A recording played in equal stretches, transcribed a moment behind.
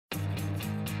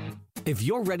If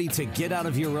you're ready to get out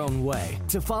of your own way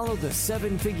to follow the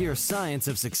seven-figure science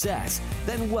of success,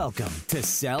 then welcome to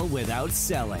Sell Without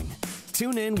Selling.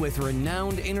 Tune in with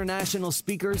renowned international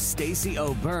speaker Stacey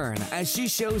O'Byrne as she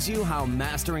shows you how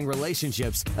mastering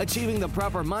relationships, achieving the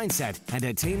proper mindset, and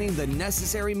attaining the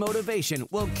necessary motivation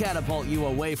will catapult you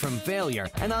away from failure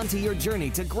and onto your journey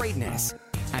to greatness.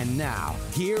 And now,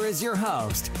 here is your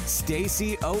host,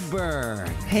 Stacey O'Byrne.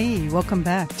 Hey, welcome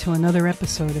back to another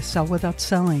episode of Sell Without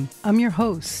Selling. I'm your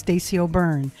host, Stacey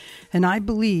O'Byrne, and I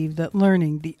believe that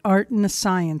learning the art and the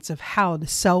science of how to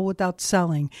sell without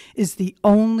selling is the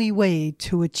only way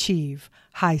to achieve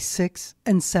high 6-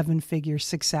 and 7-figure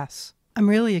success. I'm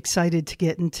really excited to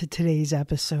get into today's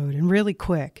episode, and really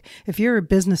quick, if you're a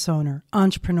business owner,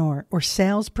 entrepreneur, or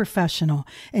sales professional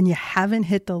and you haven't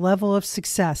hit the level of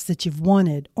success that you've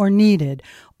wanted or needed,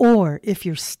 or if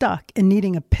you're stuck and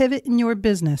needing a pivot in your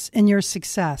business and your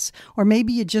success, or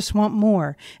maybe you just want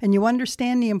more and you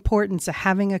understand the importance of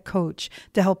having a coach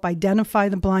to help identify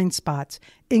the blind spots,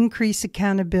 increase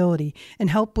accountability, and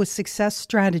help with success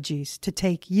strategies to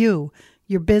take you,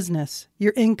 your business,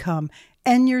 your income,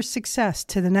 and your success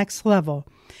to the next level.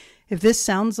 If this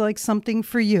sounds like something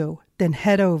for you, then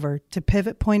head over to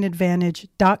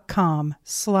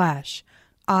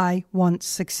pivotpointadvantage.com/I want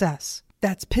success.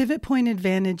 That's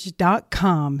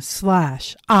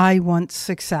pivotpointadvantage.com/I want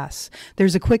success.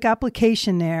 There's a quick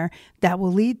application there that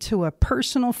will lead to a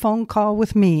personal phone call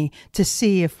with me to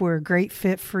see if we're a great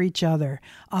fit for each other.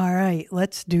 All right,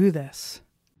 let's do this.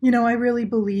 You know, I really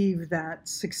believe that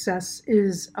success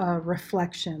is a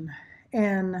reflection.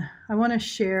 And I want to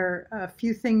share a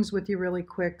few things with you really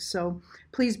quick, so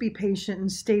please be patient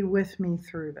and stay with me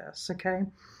through this, okay?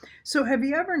 So have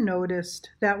you ever noticed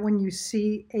that when you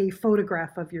see a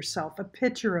photograph of yourself, a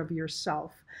picture of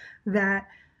yourself, that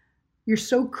you're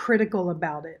so critical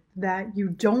about it, that you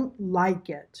don't like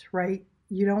it, right?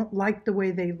 You don't like the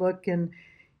way they look, and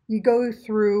you go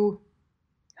through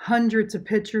hundreds of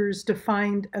pictures to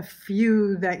find a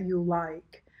few that you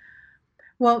like.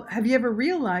 Well, have you ever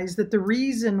realized that the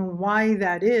reason why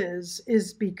that is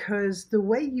because the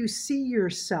way you see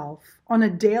yourself on a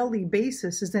daily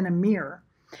basis is in a mirror.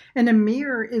 And a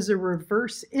mirror is a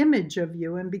reverse image of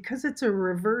you. And because it's a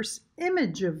reverse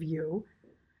image of you,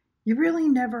 you really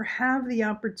never have the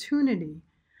opportunity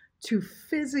to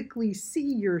physically see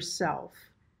yourself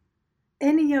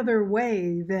any other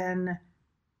way than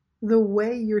the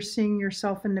way you're seeing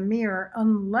yourself in the mirror,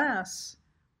 unless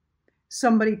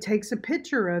somebody takes a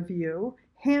picture of you,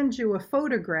 hands you a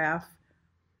photograph,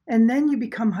 and then you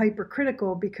become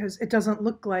hypercritical because it doesn't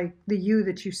look like the you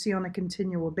that you see on a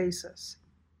continual basis.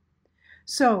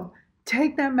 So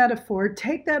take that metaphor,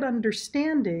 take that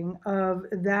understanding of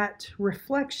that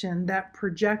reflection, that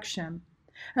projection,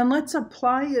 and let's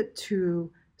apply it to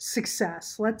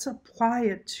success. Let's apply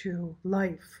it to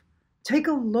life. Take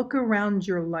a look around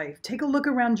your life. Take a look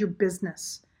around your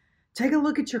business. Take a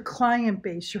look at your client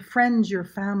base, your friends, your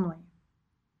family.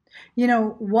 You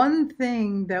know, one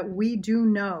thing that we do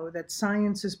know that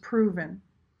science has proven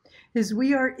is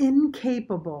we are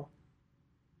incapable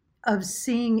of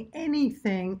seeing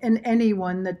anything in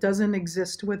anyone that doesn't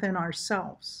exist within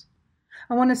ourselves.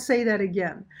 I want to say that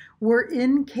again. We're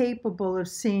incapable of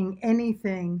seeing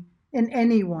anything in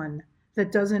anyone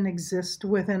that doesn't exist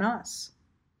within us.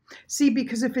 See,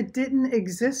 because if it didn't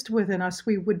exist within us,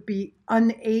 we would be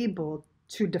unable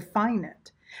to define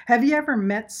it. Have you ever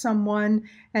met someone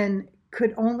and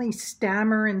could only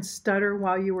stammer and stutter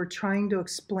while you were trying to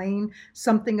explain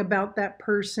something about that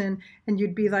person? And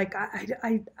you'd be like,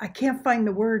 I can't find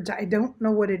the words. I don't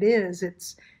know what it is.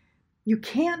 You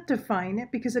can't define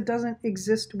it because it doesn't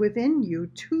exist within you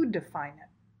to define it.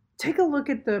 Take a look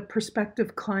at the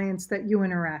prospective clients that you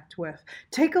interact with.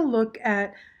 Take a look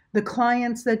at the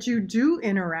clients that you do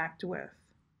interact with.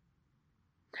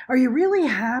 Are you really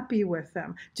happy with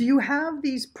them? Do you have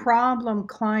these problem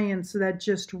clients that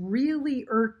just really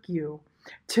irk you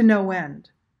to no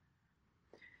end?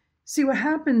 See, what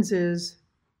happens is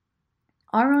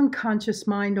our unconscious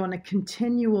mind on a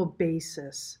continual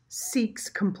basis seeks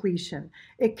completion.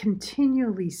 It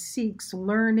continually seeks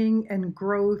learning and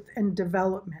growth and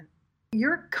development.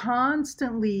 You're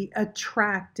constantly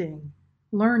attracting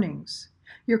learnings.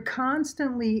 You're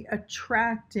constantly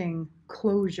attracting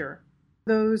closure.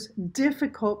 Those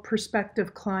difficult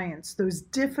prospective clients, those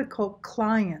difficult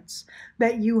clients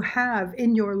that you have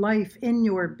in your life, in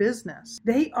your business,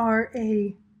 they are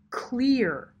a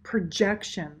clear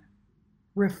projection,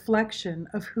 reflection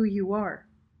of who you are,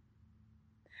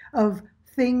 of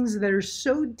things that are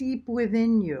so deep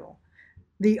within you,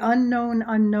 the unknown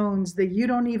unknowns that you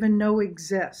don't even know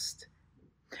exist.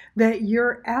 that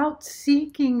you're out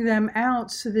seeking them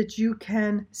out so that you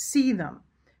can see them.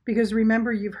 Because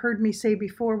remember, you've heard me say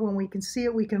before, when we can see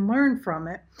it, we can learn from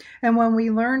it. And when we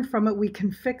learn from it, we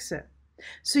can fix it.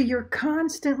 So you're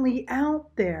constantly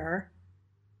out there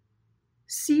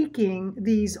seeking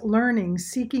these learnings,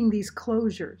 seeking these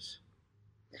closures.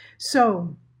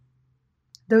 So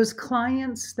those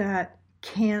clients that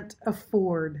can't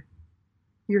afford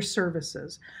your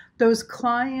services, those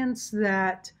clients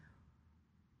that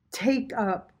take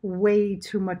up way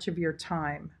too much of your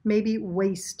time, maybe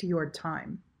waste your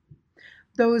time,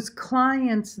 those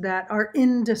clients that are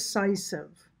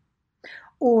indecisive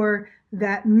or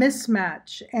that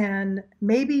mismatch and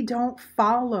maybe don't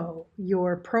follow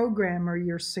your program or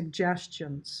your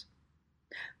suggestions,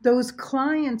 those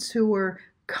clients who are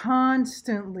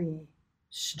constantly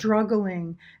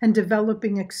struggling and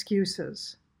developing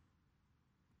excuses.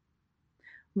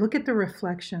 Look at the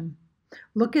reflection.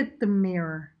 Look at the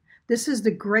mirror. This is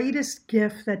the greatest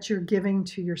gift that you're giving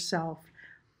to yourself.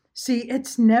 See,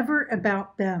 it's never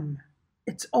about them.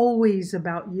 It's always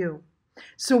about you.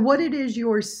 So what it is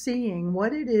you're seeing,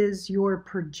 what it is you're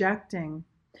projecting,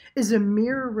 is a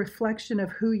mirror reflection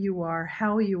of who you are,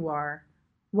 how you are,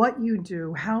 what you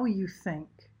do, how you think,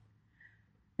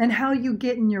 and how you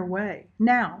get in your way.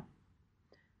 Now,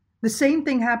 the same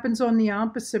thing happens on the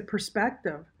opposite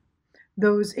perspective.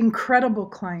 Those incredible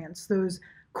clients, those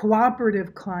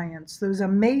cooperative clients, those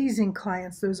amazing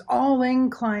clients, those all-in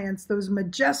clients, those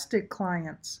majestic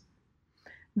clients,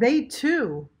 they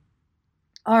too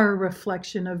are a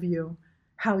reflection of you,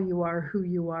 how you are, who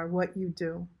you are, what you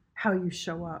do, how you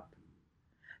show up.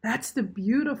 That's the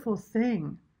beautiful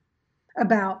thing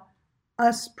about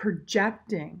us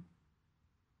projecting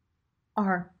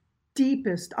our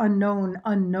deepest unknown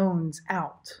unknowns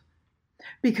out,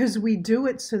 because we do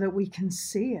it so that we can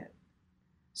see it,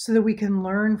 so that we can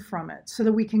learn from it, so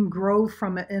that we can grow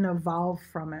from it and evolve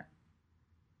from it.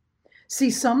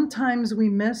 See, sometimes we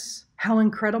miss how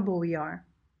incredible we are.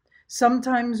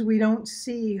 Sometimes we don't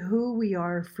see who we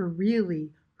are for really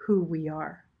who we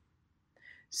are.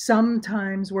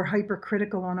 Sometimes we're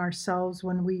hypercritical on ourselves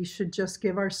when we should just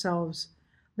give ourselves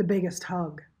the biggest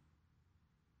hug.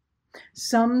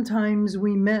 Sometimes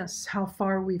we miss how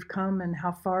far we've come and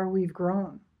how far we've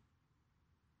grown.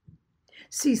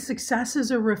 See, success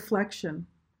is a reflection,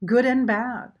 good and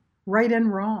bad, right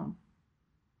and wrong.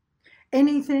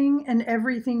 Anything and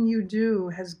everything you do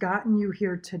has gotten you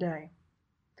here today.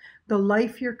 The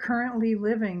life you're currently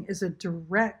living is a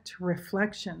direct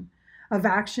reflection of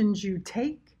actions you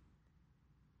take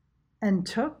and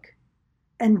took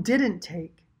and didn't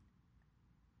take.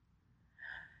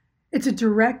 It's a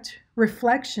direct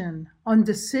reflection on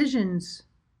decisions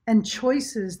and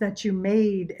choices that you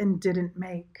made and didn't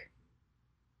make.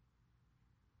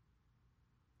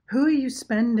 Who are you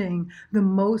spending the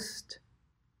most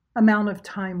amount of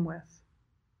time with?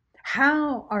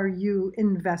 How are you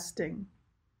investing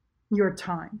your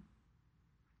time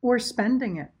or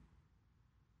spending it?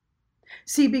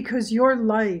 See, because your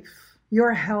life,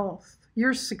 your health,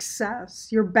 your success,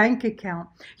 your bank account,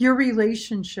 your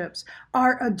relationships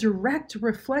are a direct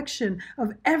reflection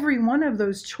of every one of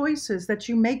those choices that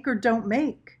you make or don't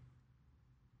make.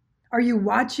 Are you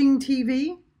watching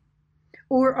TV?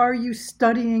 Or are you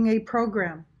studying a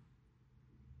program?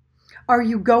 Are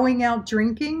you going out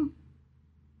drinking?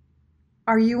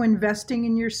 Are you investing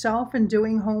in yourself and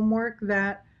doing homework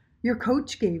that your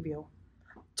coach gave you?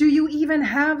 Do you even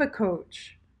have a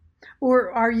coach?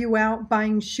 Or are you out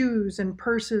buying shoes and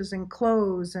purses and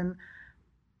clothes and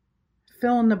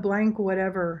fill in the blank,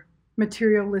 whatever,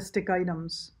 materialistic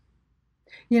items?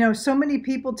 You know, so many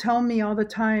people tell me all the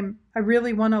time, I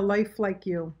really want a life like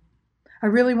you. I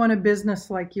really want a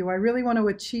business like you. I really want to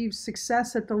achieve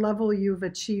success at the level you've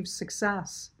achieved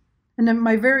success. And then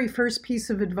my very first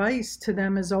piece of advice to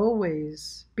them is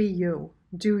always, be you,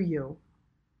 do you.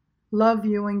 Love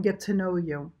you and get to know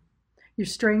you. Your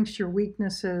strengths, your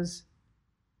weaknesses,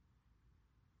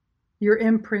 your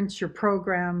imprints, your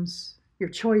programs, your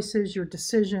choices, your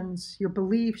decisions, your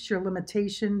beliefs, your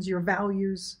limitations, your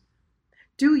values.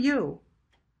 Do you,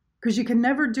 because you can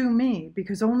never do me,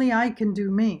 because only I can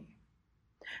do me.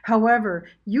 However,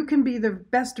 you can be the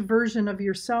best version of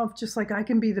yourself just like I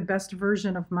can be the best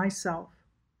version of myself.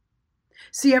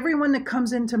 See, everyone that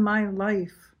comes into my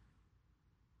life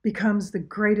becomes the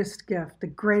greatest gift, the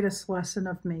greatest lesson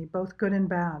of me, both good and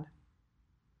bad.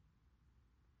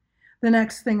 The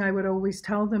next thing I would always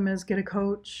tell them is get a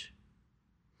coach.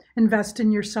 Invest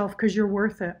in yourself because you're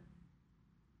worth it.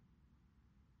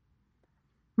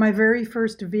 My very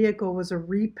first vehicle was a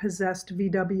repossessed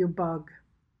VW Bug.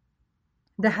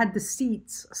 that had the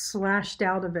seats slashed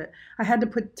out of it. I had to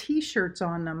put t-shirts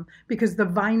on them because the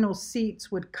vinyl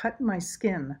seats would cut my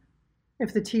skin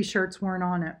if the t-shirts weren't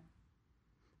on it.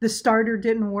 The starter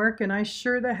didn't work, and I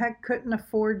sure the heck couldn't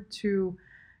afford to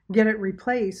get it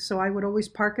replaced, so I would always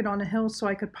park it on a hill so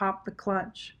I could pop the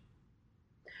clutch.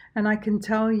 And I can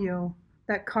tell you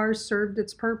that car served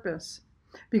its purpose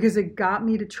because it got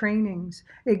me to trainings,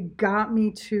 it got me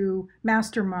to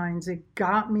masterminds, it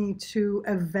got me to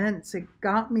events, it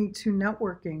got me to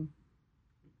networking.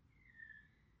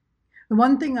 The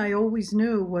one thing I always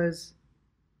knew was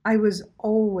I was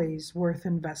always worth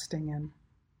investing in,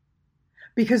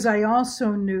 because I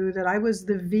also knew that I was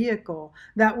the vehicle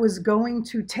that was going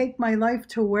to take my life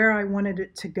to where I wanted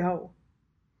it to go.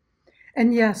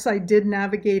 And yes, I did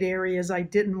navigate areas I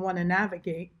didn't want to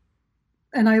navigate.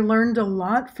 And I learned a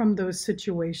lot from those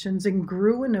situations and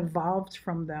grew and evolved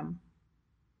from them.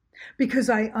 Because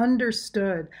I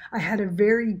understood, I had a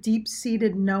very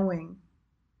deep-seated knowing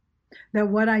that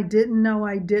what I didn't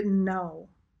know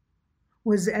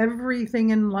was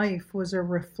everything in life was a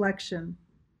reflection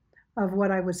of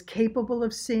what I was capable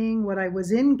of seeing, what I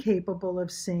was incapable of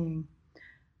seeing.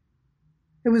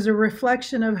 It was a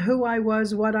reflection of who I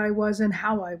was, what I was, and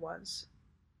how I was.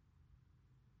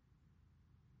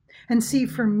 And see,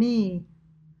 for me,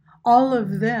 all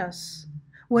of this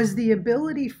was the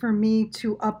ability for me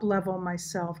to up-level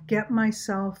myself, get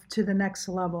myself to the next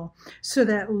level, so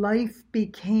that life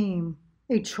became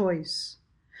a choice.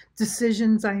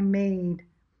 Decisions I made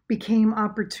became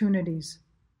opportunities.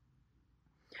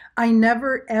 I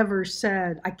never ever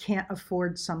said I can't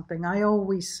afford something. I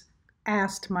always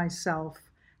asked myself,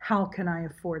 how can I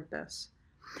afford this?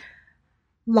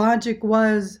 Logic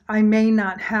was, I may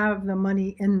not have the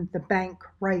money in the bank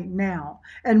right now,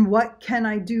 and what can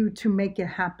I do to make it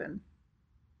happen?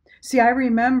 See, I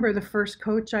remember the first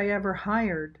coach I ever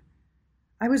hired.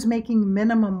 I was making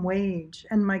minimum wage,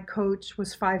 and my coach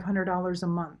was $500 a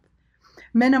month.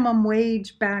 Minimum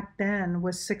wage back then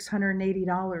was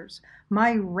 $680.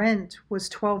 My rent was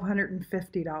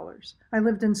 $1,250. I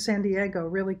lived in San Diego,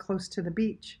 really close to the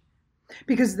beach,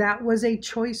 because that was a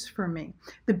choice for me.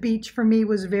 The beach for me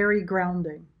was very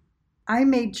grounding. I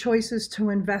made choices to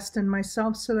invest in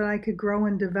myself so that I could grow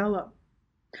and develop.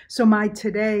 So my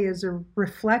today is a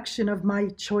reflection of my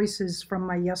choices from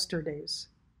my yesterdays.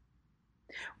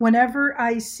 Whenever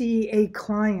I see a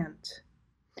client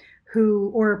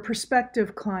or a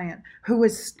prospective client who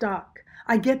is stuck,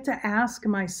 I get to ask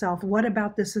myself, what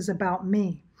about this is about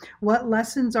me? What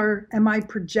lessons am I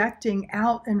projecting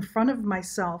out in front of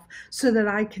myself so that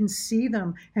I can see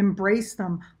them, embrace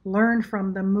them, learn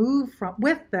from them,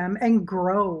 with them, and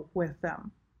grow with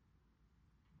them?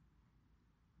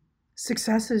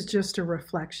 Success is just a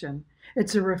reflection.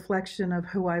 It's a reflection of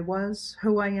who I was,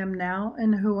 who I am now,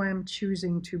 and who I am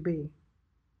choosing to be.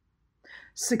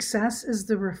 Success is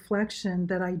the reflection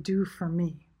that I do for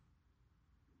me.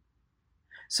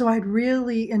 So I'd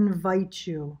really invite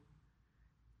you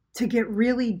to get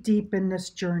really deep in this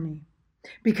journey,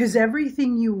 because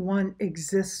everything you want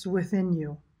exists within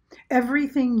you.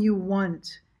 Everything you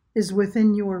want is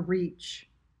within your reach.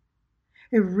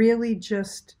 It really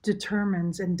just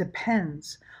determines and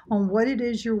depends on what it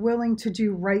is you're willing to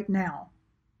do right now.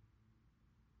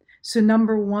 So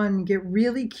number one, get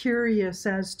really curious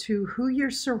as to who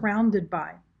you're surrounded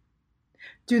by.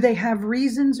 Do they have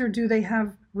reasons or do they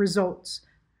have results?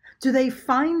 Do they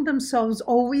find themselves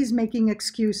always making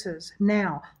excuses?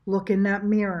 Now, look in that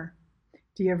mirror.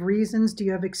 Do you have reasons? Do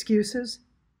you have excuses?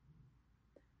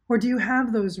 Or do you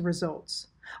have those results?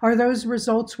 Are those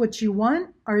results what you want?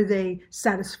 Are they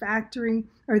satisfactory?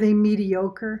 Are they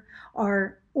mediocre?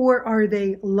 Or are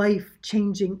they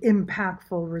life-changing,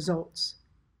 impactful results?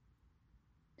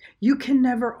 You can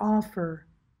never offer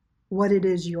what it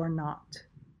is you're not.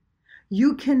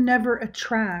 You can never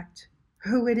attract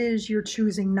who it is you're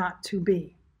choosing not to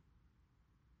be.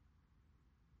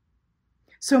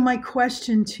 So my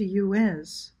question to you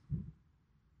is,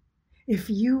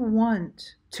 if you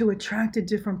want to attract a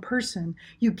different person,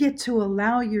 you get to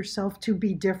allow yourself to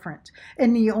be different.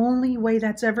 And the only way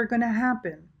that's ever going to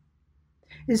happen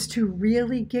is to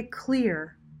really get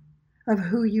clear of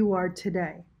who you are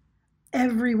today.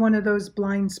 Every one of those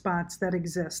blind spots that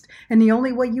exist. And the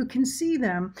only way you can see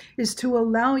them is to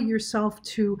allow yourself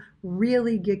to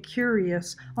really get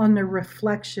curious on the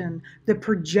reflection, the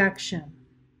projection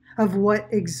of what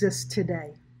exists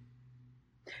today.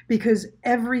 Because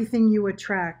everything you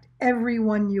attract,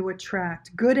 Everyone you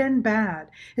attract, good and bad,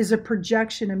 is a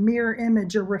projection, a mirror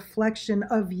image, a reflection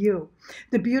of you.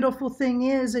 The beautiful thing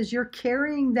is you're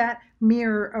carrying that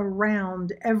mirror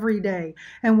around every day.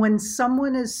 And when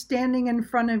someone is standing in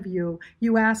front of you,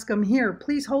 you ask them, here,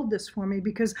 please hold this for me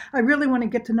because I really want to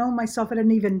get to know myself at an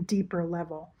even deeper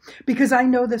level. Because I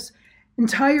know this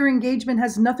entire engagement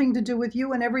has nothing to do with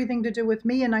you and everything to do with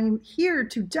me, and I'm here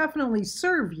to definitely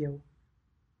serve you.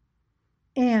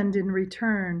 And in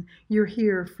return, you're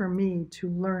here for me to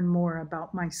learn more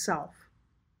about myself.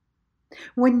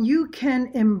 When you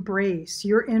can embrace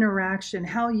your interaction,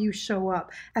 how you show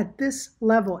up at this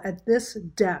level, at this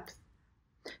depth,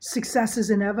 success is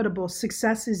inevitable.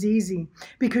 Success is easy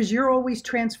because you're always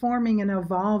transforming and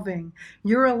evolving.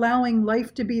 You're allowing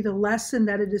life to be the lesson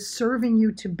that it is serving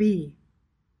you to be.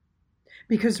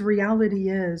 Because reality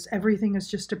is, everything is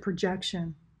just a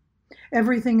projection.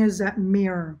 Everything is that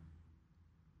mirror.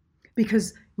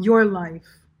 Because your life,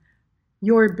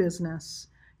 your business,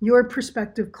 your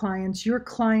prospective clients, your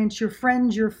friends,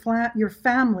 your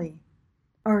family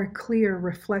are a clear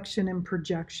reflection and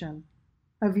projection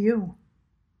of you.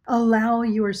 Allow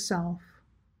yourself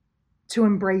to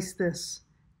embrace this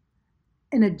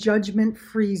in a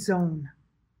judgment-free zone.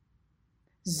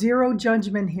 Zero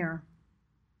judgment here.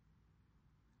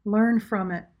 Learn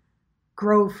from it.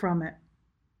 Grow from it.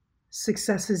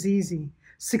 Success is easy.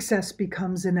 Success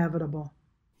becomes inevitable.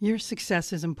 Your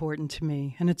success is important to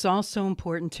me, and it's also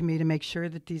important to me to make sure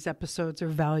that these episodes are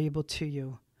valuable to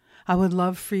you. I would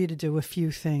love for you to do a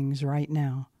few things right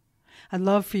now. I'd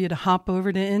love for you to hop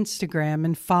over to Instagram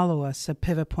and follow us at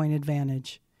Pivot Point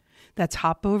Advantage. That's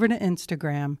hop over to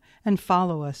Instagram and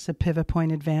follow us at Pivot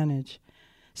Point Advantage.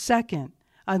 Second,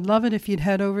 I'd love it if you'd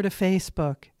head over to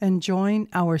Facebook and join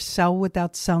our Sell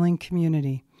Without Selling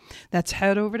community. That's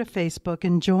head over to Facebook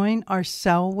and join our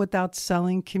Sell Without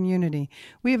Selling community.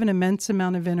 We have an immense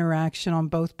amount of interaction on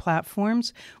both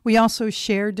platforms. We also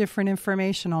share different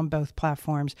information on both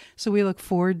platforms, so we look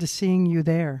forward to seeing you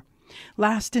there.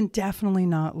 Last and definitely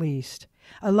not least,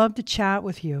 I love to chat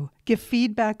with you, give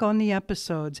feedback on the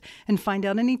episodes, and find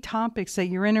out any topics that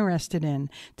you're interested in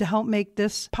to help make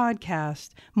this podcast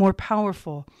more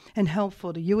powerful and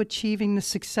helpful to you achieving the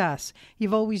success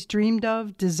you've always dreamed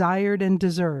of, desired, and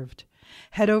deserved.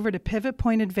 Head over to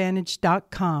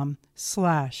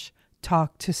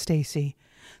pivotpointadvantage.com/talktostacey.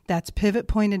 That's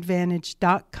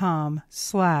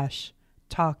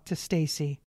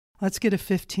pivotpointadvantage.com/talktostacey. Let's get a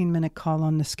 15-minute call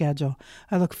on the schedule.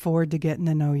 I look forward to getting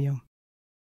to know you.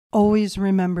 Always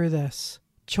remember this.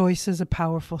 Choice is a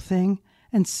powerful thing,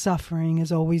 and suffering is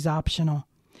always optional.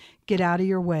 Get out of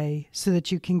your way so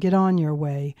that you can get on your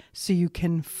way, so you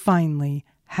can finally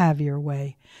have your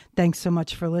way. Thanks so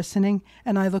much for listening,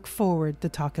 and I look forward to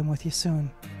talking with you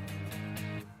soon.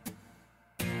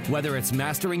 Whether it's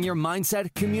mastering your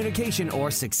mindset, communication,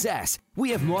 or success, we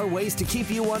have more ways to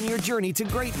keep you on your journey to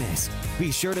greatness.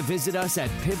 Be sure to visit us at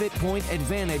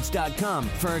pivotpointadvantage.com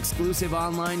for exclusive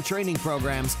online training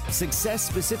programs,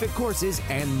 success-specific courses,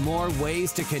 and more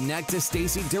ways to connect to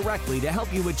Stacey directly to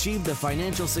help you achieve the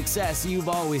financial success you've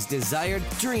always desired,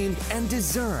 dreamed, and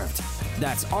deserved.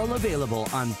 That's all available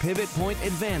on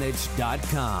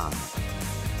pivotpointadvantage.com.